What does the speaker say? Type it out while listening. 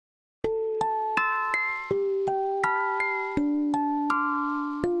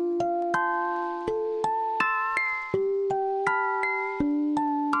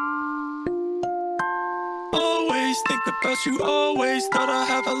about you always. Thought I'd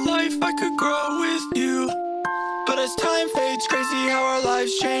have a life I could grow with you. But as time fades, crazy how our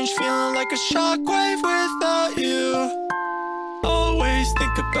lives change. Feeling like a shockwave without you. Always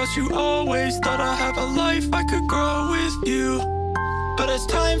think about you always. Thought I'd have a life I could grow with you. But as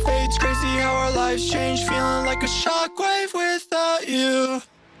time fades, crazy how our lives change. Feeling like a shockwave without you.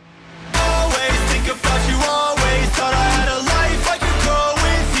 Always think about you always. Thought I had a life I could grow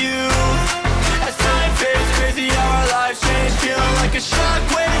with you. As time fades, crazy how our lives change. Feeling like a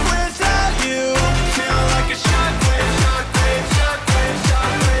shockwave without you. Feeling like a shockwave, shockwave, shockwave,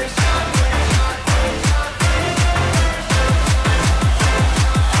 shockwave, shockwave, shockwave,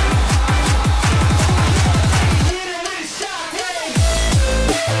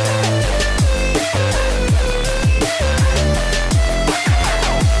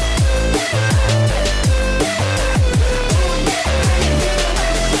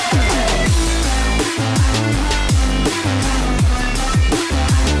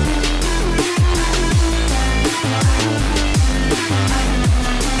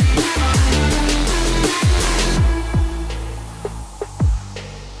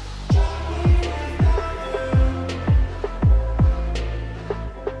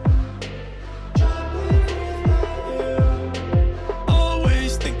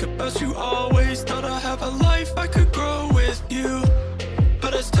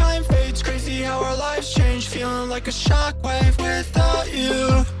 like a shockwave without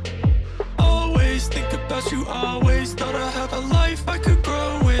you. Always think about you always. Thought I'd have a life I could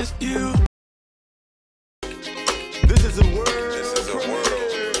grow with you. This is a world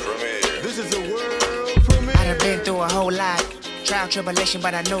premiere. This is a world premiere. I done been through a whole lot. Trial, tribulation,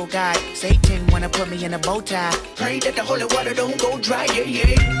 but I know God. Satan wanna put me in a bow tie. Pray that the holy water don't go dry, yeah,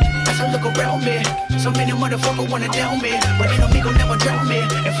 yeah. As I look around me, so many motherfuckers wanna down me, but enemy gon' never drown me.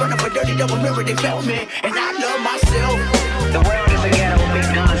 In front of a dirty double mirror, they found me, and I love myself. The world is a ghetto with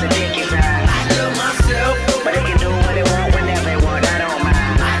big guns and dick inside. I love myself, but they can do what they want whenever they want. I don't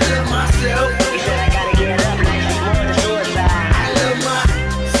mind. I love myself. You said I gotta get up, life is more than suicide. I love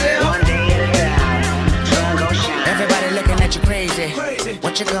myself. One day at a time, sun gon' shine. Everybody looking at you crazy.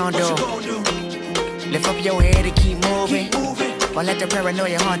 What you gonna do? Lift up your head and keep moving. Or let the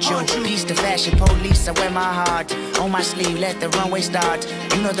paranoia haunt you. Peace to fashion police, I wear my heart on my sleeve, let the runway start.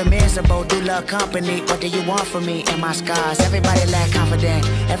 You know the miserable do love company. What do you want from me and my scars? Everybody lack confident,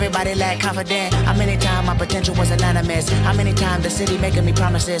 everybody lack confident. How many times my potential was anonymous? How many times the city making me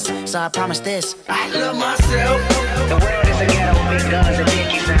promises? So I promise this, I love myself. The world is a ghetto with big guns and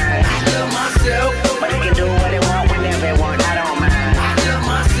dick inside. I love myself, but they can do what they want whenever they want. I don't mind. I love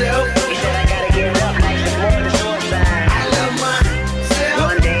myself. You said I gotta get up, life is more than suicide. I love myself.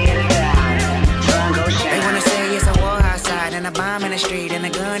 One day at a time, sun gon' shine. They wanna say it's a war outside, and a bomb in the street, and a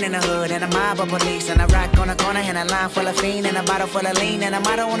gun in the hood, and a mob of police, and a rock on the corner, and a line full of fiend, and a bottle full of lean, and a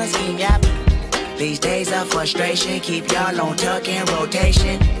motto on a scheme, yep. These days of frustration keep y'all on tuck in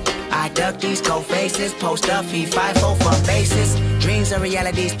rotation. I duck these cold faces, post up, feed 5-4 for bases. Dreams are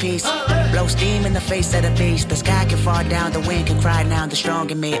reality's piece. Blow steam in the face of the beast. The sky can fall down, the wind can cry now. The strong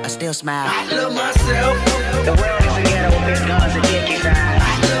in me, I still smile. I love myself. The world is a ghetto with big guns and dick inside.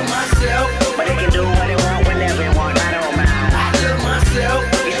 I love myself. But they can do what they want whenever they want. I don't mind. I love myself.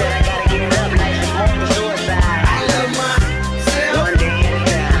 You said I gotta get up, life is more than suicide. I love myself. One day at a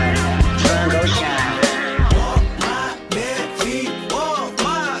time, sun gon' shine. Walk my bare feet, walk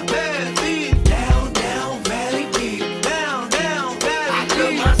my bare feet. Down, down, valley deep. Down, down, valley deep. I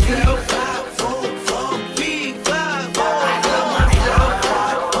love myself. 5-4 from big 5-4. I love myself.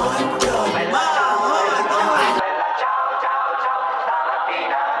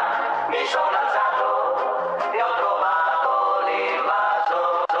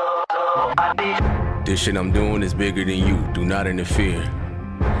 This shit I'm doing is bigger than you, do not interfere.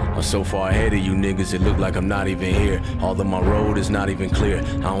 I'm so far ahead of you niggas, it look like I'm not even here. Although my road is not even clear,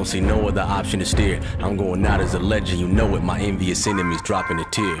 I don't see no other option to steer. I'm going out as a legend, you know it, my envious enemies dropping a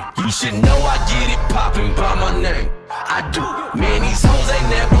tear. You should know I get it poppin' by my name. I do. Man, these hoes ain't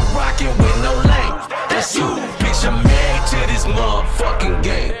never rockin' with no lane. That's you. Bitch, I'm married to this motherfucking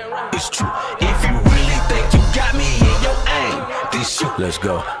game. It's true. If you really think you got me in your aim, then shoot. Let's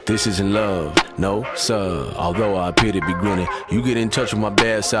go. This isn't love, no sir. Although I appear to be grinning, you get in touch with my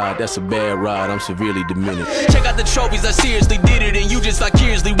bad side, that's a bad ride, I'm severely diminished. Check out the trophies, I seriously did it, and you just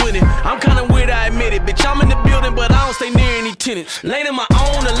vicariously winning. I'm kinda weird, I admit it, bitch, I'm in the building, but I don't stay near any tenants. Lane of my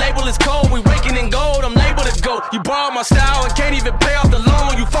own, the label is cold, we raking in gold, I'm labeled to go. You borrow my style and can't even pay off the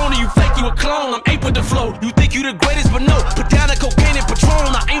loan. You phony, you fake, you a clone, I'm ape with the flow. You think you the greatest, but no, put down the cocaine and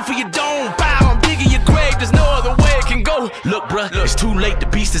Patron, I aim for your dome. Bow, I'm digging your grave, there's no other way it can go. Look, bruh, it's too late, the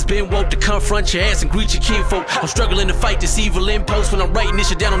beast has been woke to come. confront your ass and greet your kinfolk. I'm struggling to fight this evil impost. When I'm writing this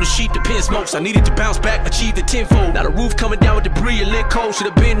shit down on the sheet, the pen smokes. I needed to bounce back, achieve the tenfold. Now the roof coming down with debris and lit cold.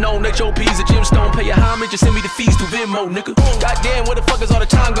 Should've been known that your P's a gemstone. Pay your homage and send me the fees through Venmo, nigga. Goddamn, where the fuck is all the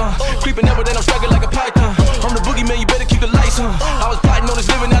time gone? Creeping up, but then I'm struggling like a python. I'm the boogeyman, you better keep the lights on. I was plotting on this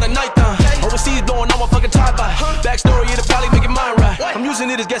living out of nighttime. Overseas blowing on my fucking tie-by. Backstory, it'll probably make it mine right. I'm using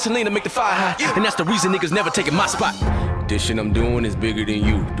it as gasoline to make the fire high. And that's the reason niggas never taking my spot. This shit I'm doing is bigger than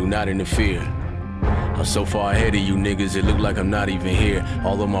you, do not interfere. I'm so far ahead of you niggas, it look like I'm not even here.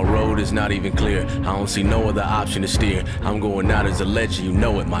 Although my road is not even clear, I don't see no other option to steer. I'm going out as a legend, you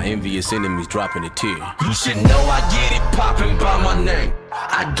know it, my envious enemies dropping a tear. You should know I get it poppin' by my name.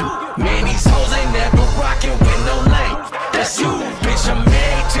 I do, man, these hoes ain't never rockin' with no lane. That's you, bitch, I'm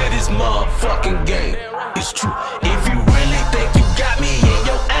married to this motherfucking game. It's true, if you really think you got me in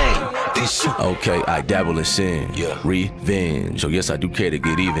your aim, then shoot. Okay, I dabble in sin, yeah. Revenge, oh yes I do care to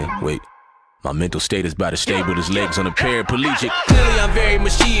get even, wait. My mental state is about as stable as legs on a paraplegic. Clearly I'm very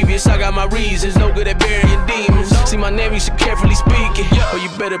mischievous, I got my reasons, no good at burying demons. See my name, you should carefully speak it, or you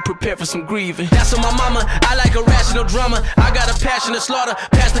better prepare for some grieving. That's on my mama, I like a rational drama. I got a passion to slaughter,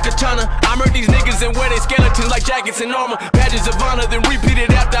 pass the katana. I murder these niggas and wear their skeletons like jackets and armor. Badges of honor, then repeat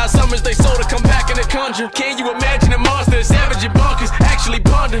it after I summons they soul to come back in the conjure. Can you imagine a monster, savage and bonkers, actually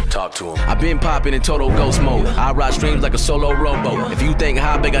ponder? Talk to him. I've been popping in total ghost mode. I ride streams like a solo rowboat. If you think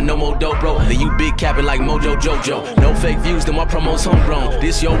high big, I know more dope, bro. Then you big capping like Mojo Jojo. No fake views, then my promo's homegrown.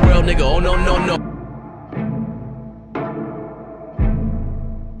 This your world, nigga, oh no, no, no.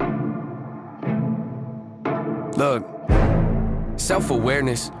 Look,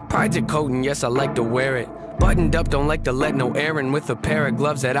 self-awareness, pride's a coat and yes I like to wear it. Buttoned up, don't like to let no air in, with a pair of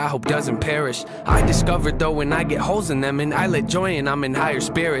gloves that I hope doesn't perish. I discovered though when I get holes in them and I let joy in, I'm in higher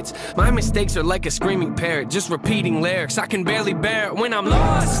spirits. My mistakes are like a screaming parrot, just repeating lyrics. I can barely bear it when I'm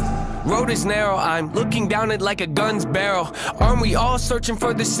lost. Road is narrow, I'm looking down it like a gun's barrel. Aren't we all searching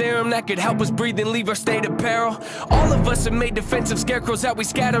for the serum that could help us breathe and leave our state of peril? All of us have made defensive scarecrows that we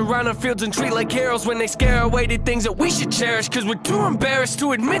scatter around our fields and treat like heroes when they scare away the things that we should cherish. Cause we're too embarrassed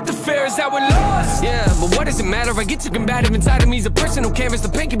to admit the fear is that we're lost. Yeah, but what does it matter? I get too combative inside of me is a personal canvas. The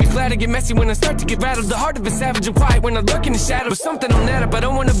pain can be flat, I get messy when I start to get rattled. The heart of a savage and quiet when I lurk in the shadows. But something on that up, I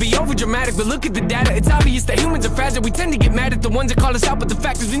don't wanna be over dramatic, but look at the data, it's obvious that humans are fragile. We tend to get mad at the ones that call us out, but the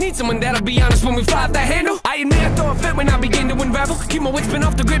fact is we need someone that'll be honest when we fly off that handle. I admit I throw a fit when I begin to unravel. Keep my wits spin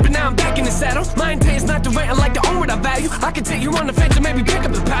off the grid, but now I'm back in the saddle. My intent is not to rant, I like to own what I value. I can take you on the fence and maybe pick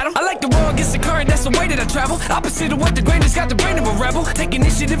up the paddle. I like to roll against the current, that's the way that I travel. Opposite of what the grain has got the brain of a rebel. Take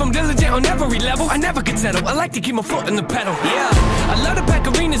initiative, I'm diligent on every level. I never can settle, I like to keep my foot in the pedal. Yeah, I love to pack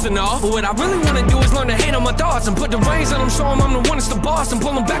arenas and all, but what I really wanna do is learn to handle my thoughts and put the reins on them, show them I'm the one that's the boss. And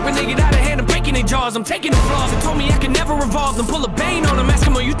pull them back when they get out of hand and breaking their jaws. I'm taking the flaws and told me I can never revolve. Then pull a bane on them, ask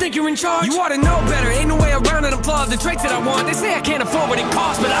them, oh, you think you're in charge? You ought to know better, ain't no way around it. I'm flawed, the traits that I want, they say I can't afford what it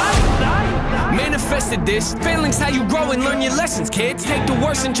costs, but I manifested this. Failing's how you grow and learn your lessons, kids. Take the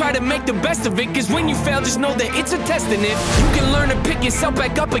worst and try to make the best of it, cause when you fail, just know that it's a test. And if you can learn to pick yourself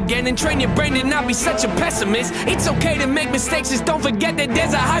back up again and train your brain to not be such a pessimist, it's okay to make mistakes, just don't forget that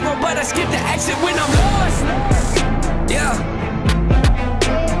there's a high road, but I skip the exit when I'm lost. Yeah,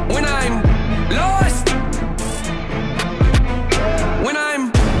 when I'm lost. When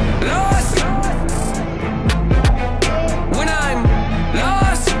I'm lost. When I'm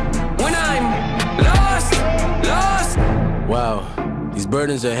lost. When I'm lost. Lost. Wow, these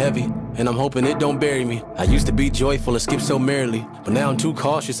burdens are heavy, and I'm hoping it don't bury me. I used to be joyful and skip so merrily, but now I'm too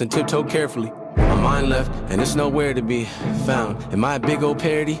cautious and tiptoe carefully. My mind left, and it's nowhere to be found. Am I a big old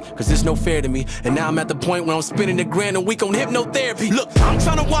parody? Cause it's no fair to me. And now I'm at the point where I'm spending $1,000 a week on hypnotherapy. Look, I'm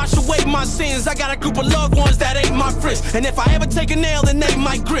trying to wash away my sins. I got a group of loved ones that ain't my friends, and if I ever take a nail, then they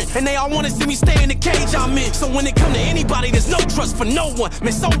might grin. And they all wanna see me stay in the cage I'm in. So when it come to anybody, there's no trust for no one.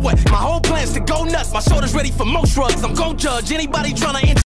 Man, so what? My whole plan's to go nuts. My shoulder's ready for most drugs. I'm gon' judge anybody trying to